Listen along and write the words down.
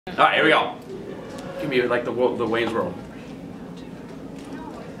All right, here we go. Give me like the Wayne's World.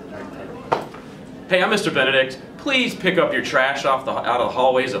 Hey, I'm Mr. Benedict. Please pick up your trash out of the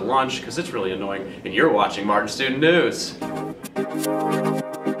hallways at lunch because it's really annoying. And you're watching Martin Student News.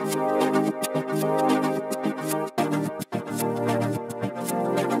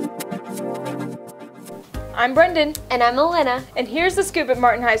 I'm Brendan. And I'm Elena. And here's the scoop at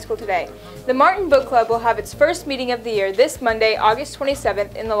Martin High School today. The Martin Book Club will have its first meeting of the year this Monday, August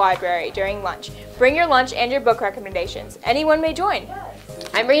 27th in the library during lunch. Bring your lunch and your book recommendations. Anyone may join.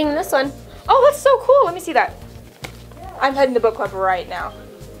 I'm reading this one. Oh, that's so cool. Let me see that. I'm heading to book club right now.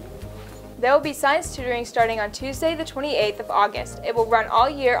 There will be science tutoring starting on Tuesday, the 28th of August. It will run all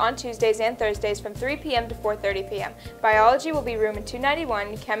year on Tuesdays and Thursdays from 3 p.m. to 4:30 p.m. Biology will be room in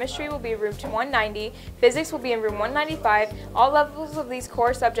 291, chemistry will be room 190, physics will be in room 195. All levels of these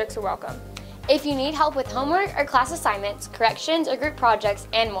core subjects are welcome. If you need help with homework or class assignments, corrections or group projects,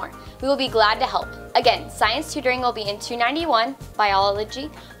 and more, we will be glad to help. Again, science tutoring will be in 291,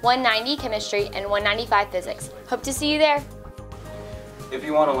 biology, 190, chemistry, and 195, physics. Hope to see you there. If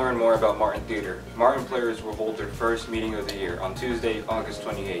you want to learn more about Martin Theater, Martin Players will hold their first meeting of the year on Tuesday, August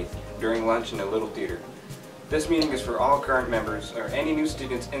 28th, during lunch in the Little Theater. This meeting is for all current members or any new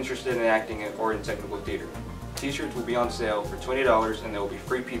students interested in acting or in technical theater. T-shirts will be on sale for $20 and there will be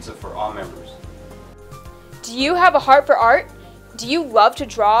free pizza for all members. Do you have a heart for art? Do you love to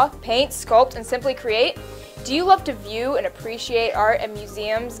draw, paint, sculpt, and simply create? Do you love to view and appreciate art at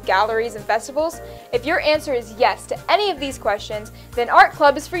museums, galleries, and festivals? If your answer is yes to any of these questions, then Art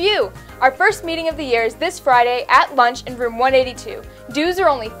Club is for you. Our first meeting of the year is this Friday at lunch in room 182. Dues are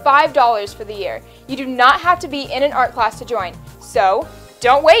only $5 for the year. You do not have to be in an art class to join. So,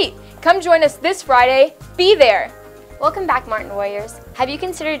 don't wait. Come join us this Friday. Be there. Welcome back, Martin Warriors. Have you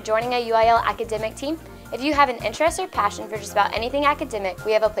considered joining a UIL academic team? If you have an interest or passion for just about anything academic,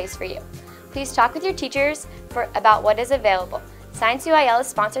 we have a place for you. Please talk with your teachers about what is available. Science UIL is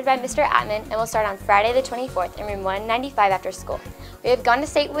sponsored by Mr. Atman and will start on Friday the 24th in room 195 after school. We have gone to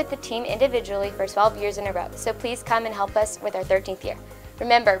state with the team individually for 12 years in a row, so please come and help us with our 13th year.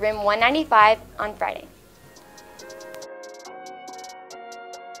 Remember, room 195 on Friday.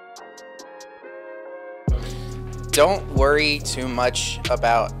 Don't worry too much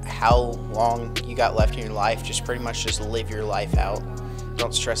about how long you got left in your life. Just pretty much just live your life out.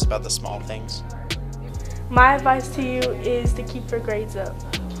 Don't stress about the small things. My advice to you is to keep your grades up.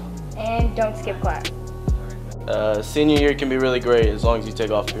 And don't skip class. Senior year can be really great as long as you take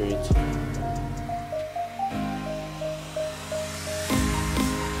off periods.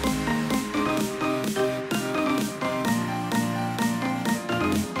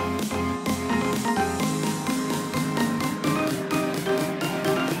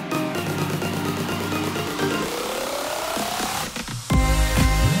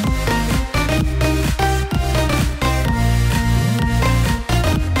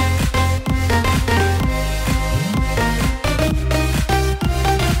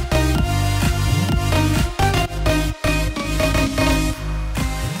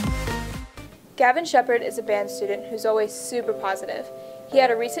 Gavin Shepard is a band student who's always super positive. He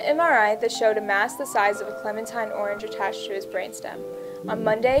had a recent MRI that showed a mass the size of a clementine orange attached to his brainstem. On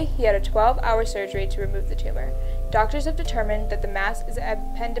Monday, he had a 12-hour surgery to remove the tumor. Doctors have determined that the mass is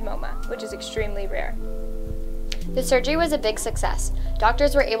ependymoma, which is extremely rare. The surgery was a big success.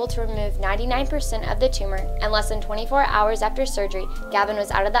 Doctors were able to remove 99% of the tumor, and less than 24 hours after surgery, Gavin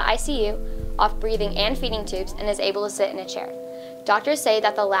was out of the ICU, off breathing and feeding tubes, and is able to sit in a chair. Doctors say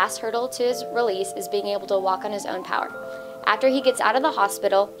that the last hurdle to his release is being able to walk on his own power. After he gets out of the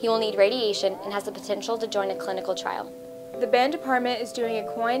hospital, he will need radiation and has the potential to join a clinical trial. The band department is doing a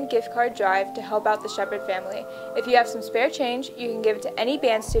coin gift card drive to help out the Shepard family. If you have some spare change, you can give it to any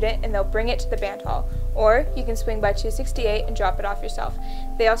band student and they'll bring it to the band hall. Or you can swing by 268 and drop it off yourself.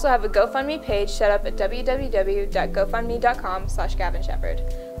 They also have a GoFundMe page set up at www.gofundme.com/Gavin Shepard.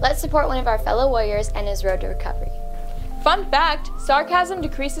 Let's support one of our fellow warriors and his road to recovery. Fun fact, sarcasm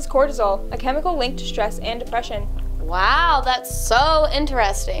decreases cortisol, a chemical linked to stress and depression. Wow, that's so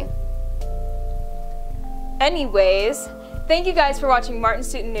interesting. Anyways, thank you guys for watching Martin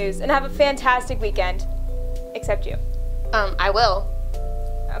Student News and have a fantastic weekend. Except you. I will.